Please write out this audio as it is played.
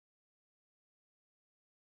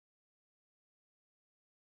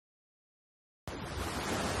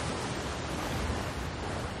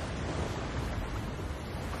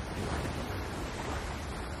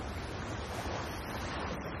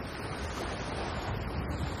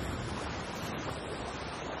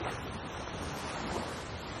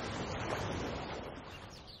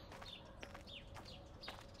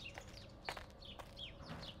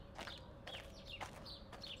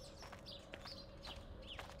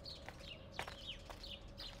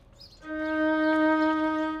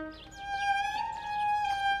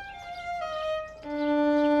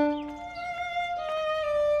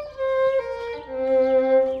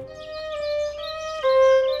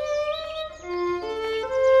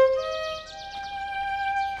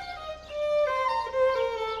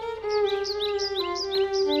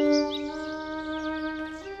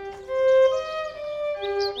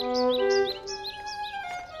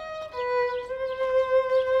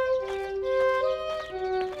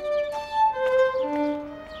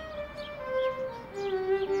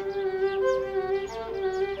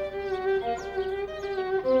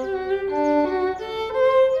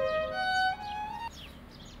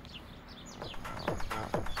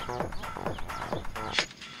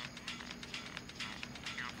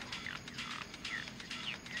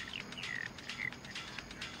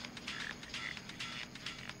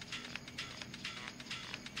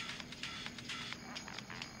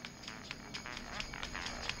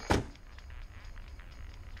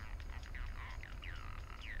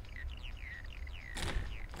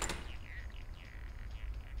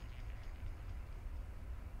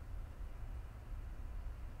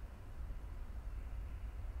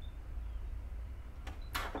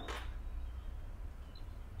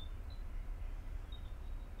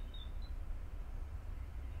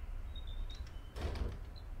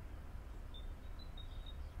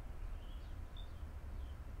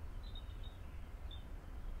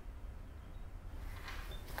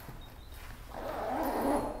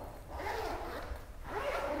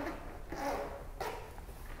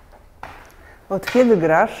Od kiedy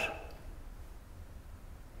grasz?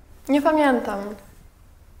 Nie pamiętam.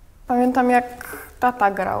 Pamiętam, jak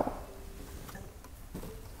tata grał.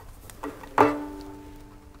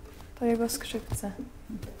 To jego skrzypce.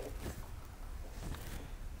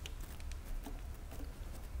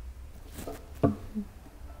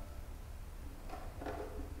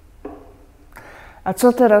 A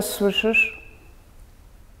co teraz słyszysz?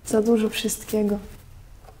 Za dużo wszystkiego.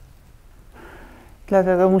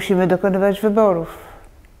 Dlatego musimy dokonywać wyborów.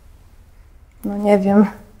 No nie wiem.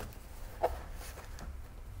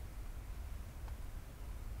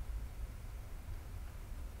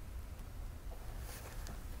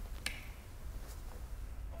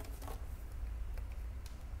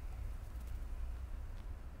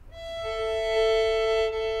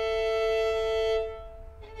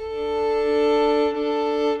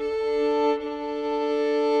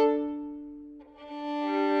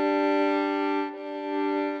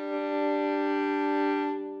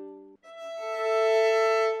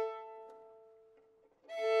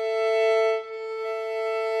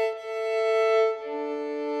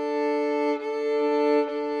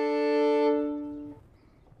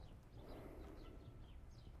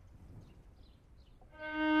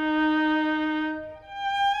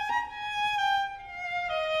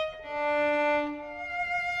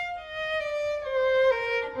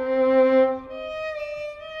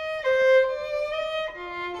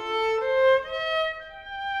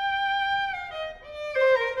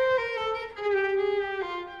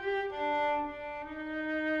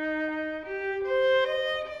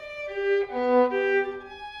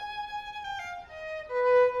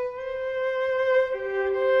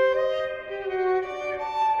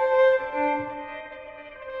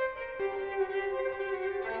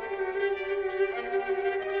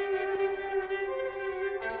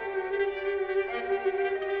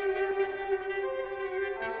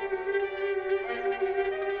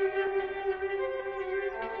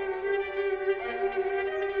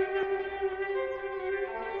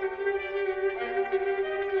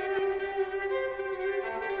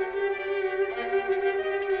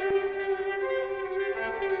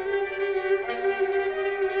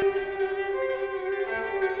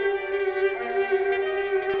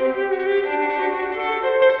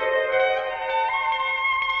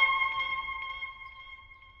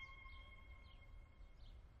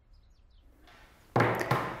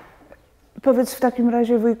 Powiedz w takim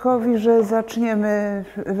razie wujkowi, że zaczniemy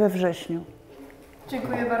we wrześniu.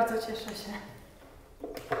 Dziękuję bardzo, cieszę się.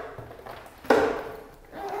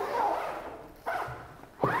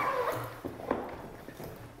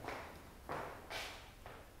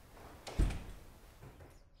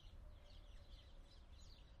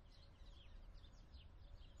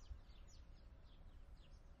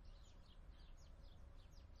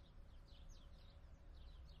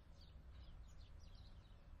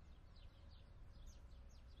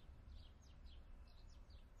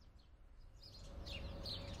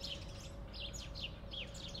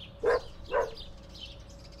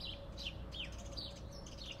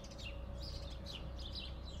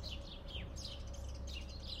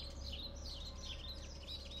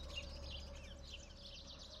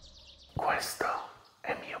 Questo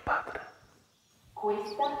è mio padre.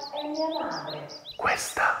 Questa è mia madre.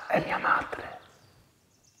 Questa è mia madre.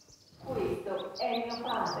 Questo è mio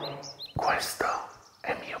padre. Questo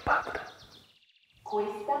è mio padre.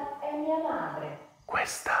 Questa è mia madre.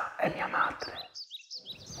 Questa è mia madre.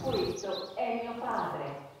 Questo è mio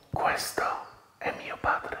padre. Questo è mio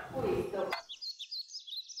padre. Questo.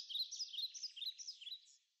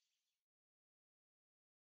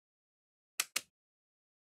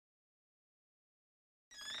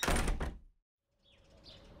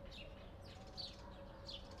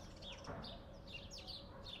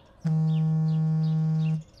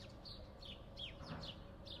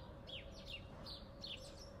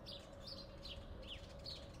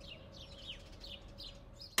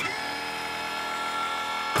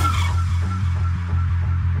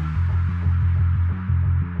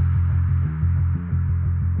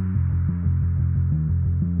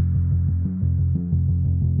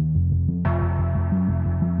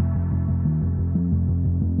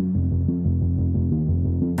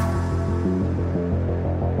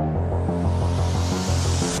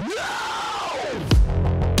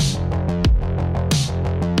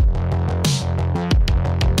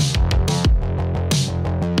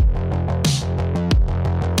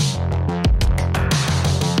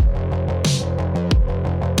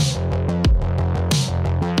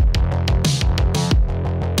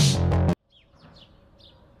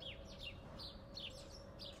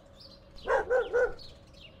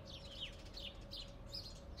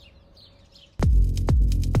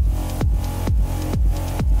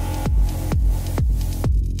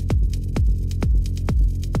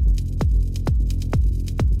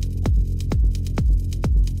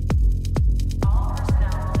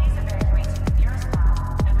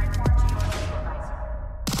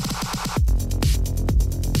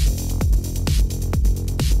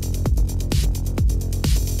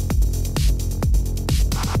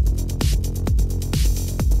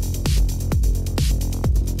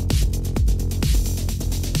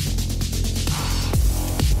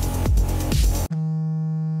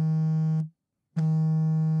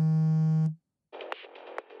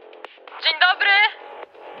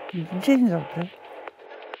 Dzień dobry.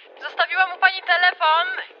 Zostawiła mu pani telefon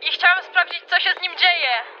i chciałam sprawdzić, co się z nim dzieje.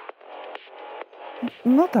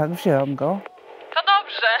 No tak, wzięłam go. To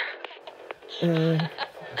dobrze.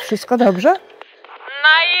 Wszystko dobrze?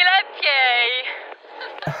 Najlepiej.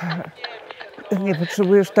 Nie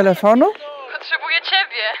potrzebujesz telefonu? Potrzebuję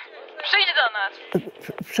ciebie. Przyjdź do nas.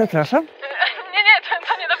 Przepraszam? Nie,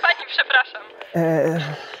 to nie do pani, przepraszam.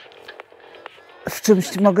 W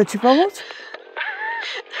czymś mogę ci pomóc?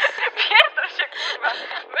 Pierdol się, kurwa.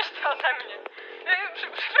 Weź to ode mnie.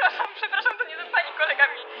 Przepraszam, to nie do pani, kolega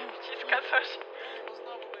mi wciska coś.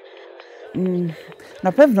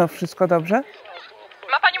 Na pewno wszystko dobrze?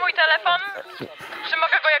 Ma pani mój telefon? Czy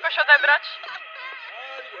mogę go jakoś odebrać?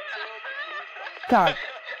 Tak,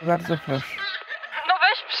 bardzo proszę. No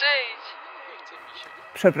weź przyjdź.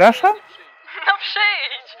 Przepraszam? No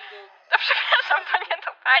przyjdź. To przepraszam, to nie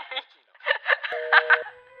do pani.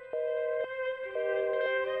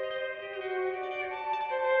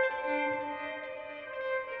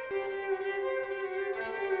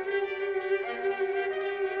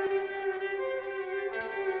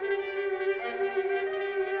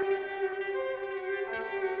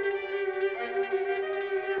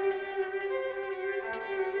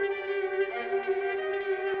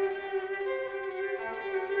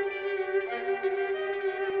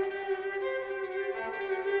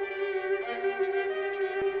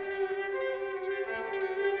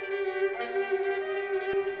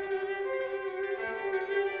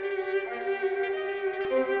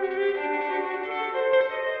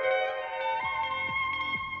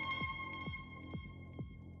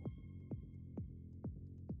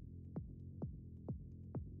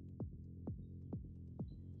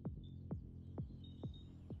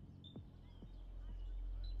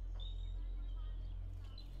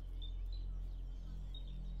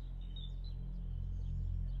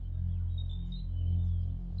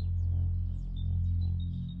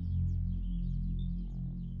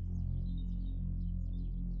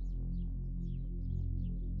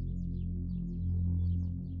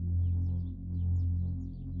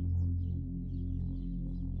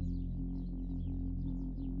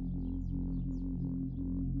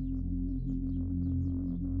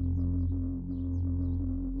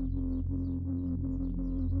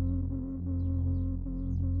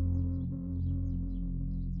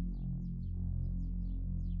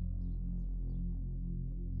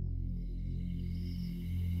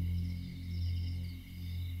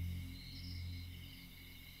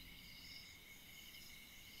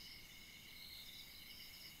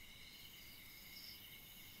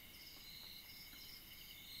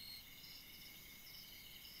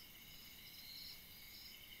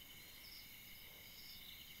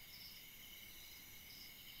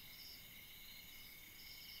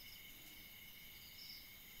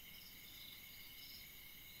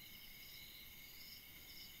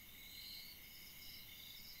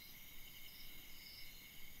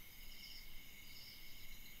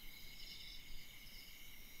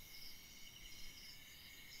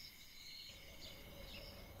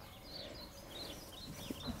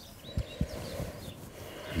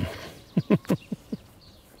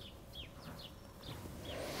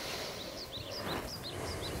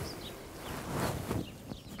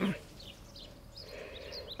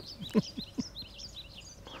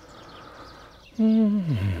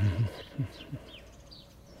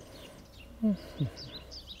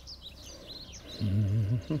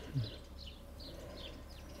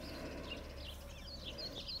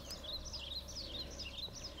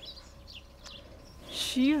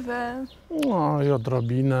 Siwe. No i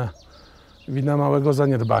odrobinę wina małego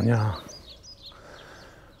zaniedbania.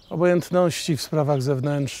 Obojętności w sprawach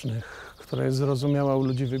zewnętrznych, która jest zrozumiała u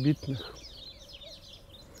ludzi wybitnych.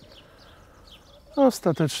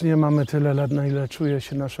 Ostatecznie mamy tyle lat, na ile czuje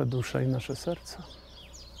się nasza dusza i nasze serca.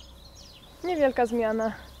 Niewielka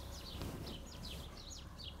zmiana.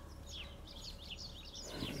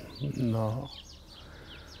 No.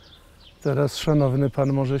 Teraz szanowny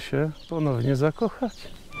pan może się ponownie zakochać.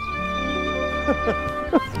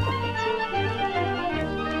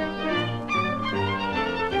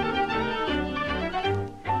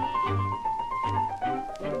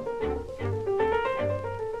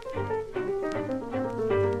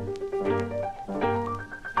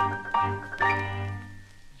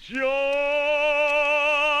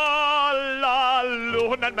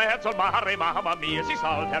 Mezzo mare mamma mia si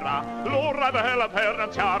salterà, l'ora bella per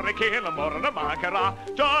danzare che l'amore non mancherà.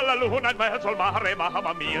 Già la luna in mezzo al mare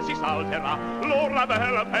mamma mia si salterà, l'ora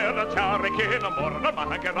bella per danzare che l'amore non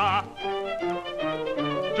mancherà.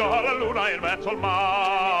 Già la luna in mezzo al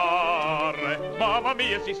mare mamma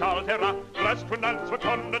mia si salterà, presto innanzi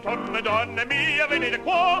tonne, donne mie venite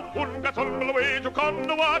qua, un cazzollo e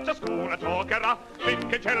giocando a ciascuna toccherà,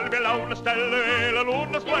 finché c'è la una stella e la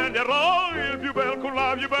luna splenderà, il più bel con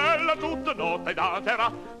la più bella tutta notte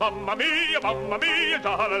danzerà. Mamma mia,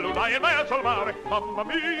 già la luna è in mezzo al mare, mamma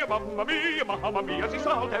mia, si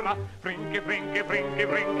salterà, frinche, frinche, frinche,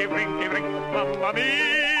 frinche, frinche, frinche, mamma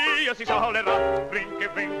mia, si salterà, frinche,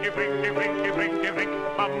 frinche, frinche, frinche, frinche, frinche,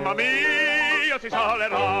 mamma mia, si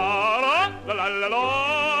salterà, la la la la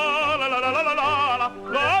la la la la la la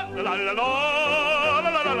la la la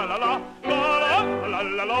la la la la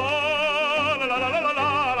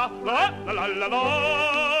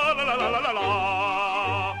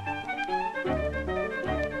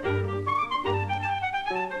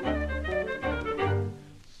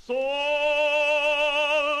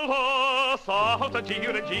salta,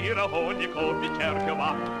 gira, gira, ogni coppia cerca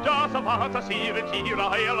va, già s'avanza, si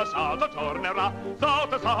ritira e la salta tornerà.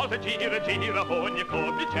 Salta, salta, gira, gira, ogni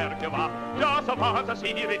coppia cerca va, già s'avanza,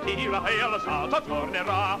 si ritira e la salta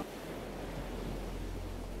tornerà.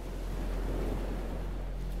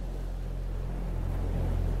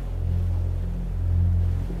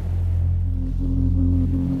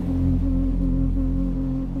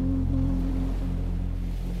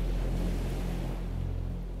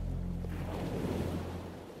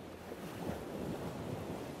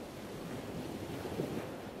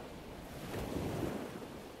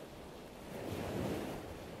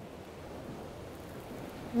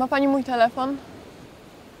 Ma pani mój telefon?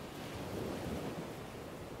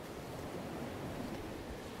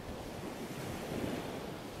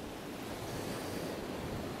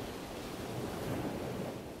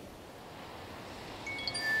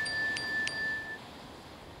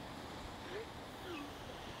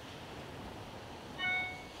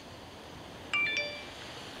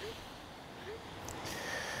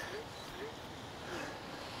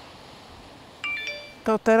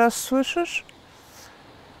 To teraz słyszysz?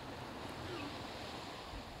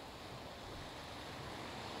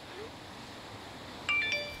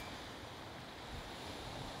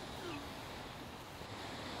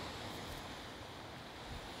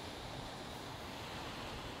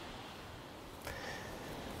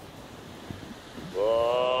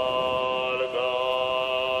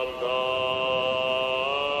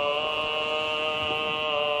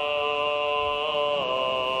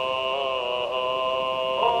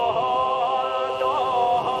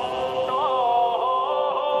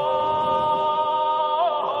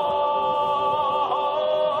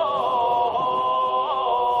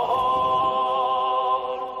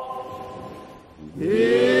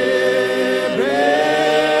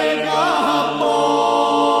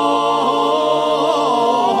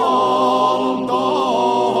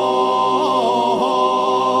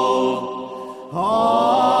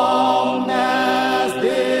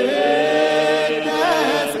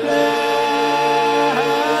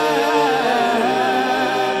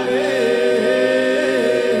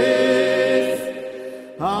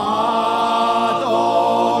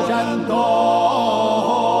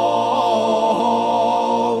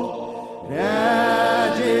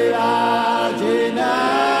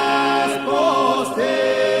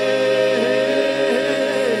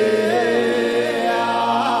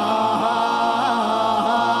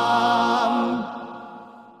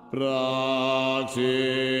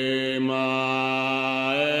 Proxima